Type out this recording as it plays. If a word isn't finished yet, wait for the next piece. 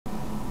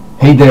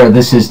Hey there,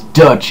 this is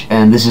Dutch,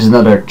 and this is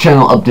another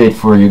channel update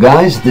for you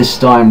guys, this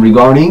time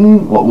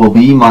regarding what will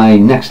be my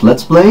next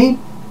Let's Play.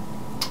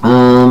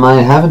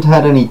 I haven't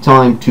had any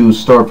time to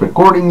start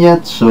recording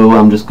yet, so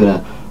I'm just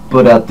gonna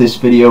put out this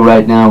video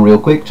right now real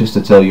quick, just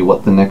to tell you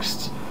what the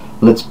next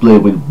Let's Play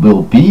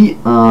will be.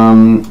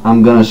 I'm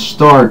gonna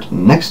start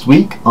next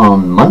week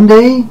on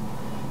Monday,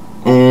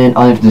 and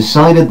I've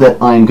decided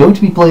that I'm going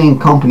to be playing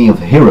Company of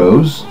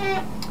Heroes.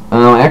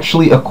 I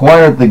actually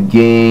acquired the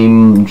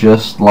game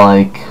just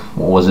like,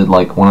 what was it,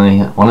 like one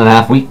and a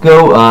half week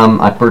ago.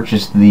 I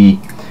purchased the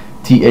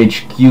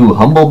THQ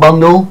Humble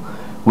Bundle,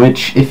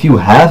 which if you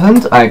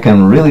haven't, I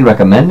can really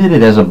recommend it.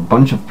 It has a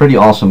bunch of pretty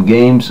awesome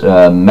games.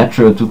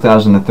 Metro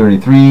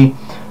 2033,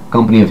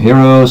 Company of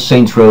Heroes,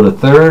 Saints Row the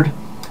Third.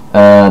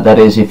 That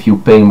is if you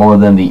pay more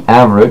than the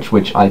average,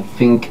 which I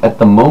think at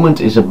the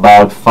moment is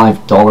about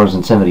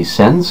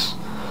 $5.70.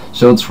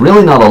 So it's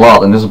really not a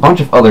lot, and there's a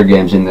bunch of other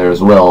games in there as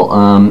well.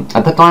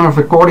 At the time of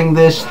recording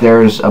this,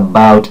 there's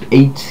about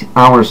 8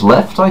 hours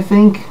left, I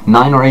think.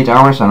 9 or 8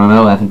 hours, I don't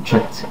know, I haven't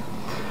checked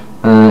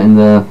in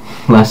the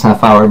last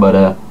half hour,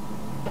 but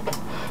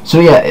so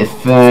yeah,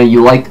 if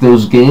you like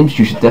those games,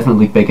 you should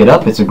definitely pick it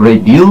up. It's a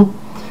great deal,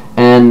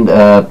 and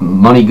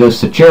money goes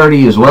to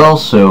charity as well,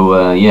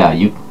 so yeah,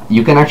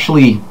 you can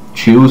actually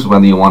choose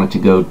whether you want it to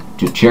go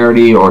to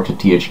charity or to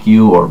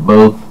THQ or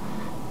both.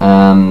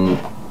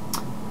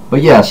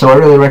 But yeah, so I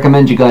really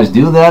recommend you guys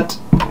do that.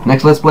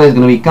 Next Let's Play is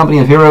going to be Company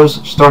of Heroes,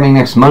 starting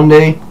next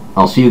Monday.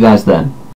 I'll see you guys then.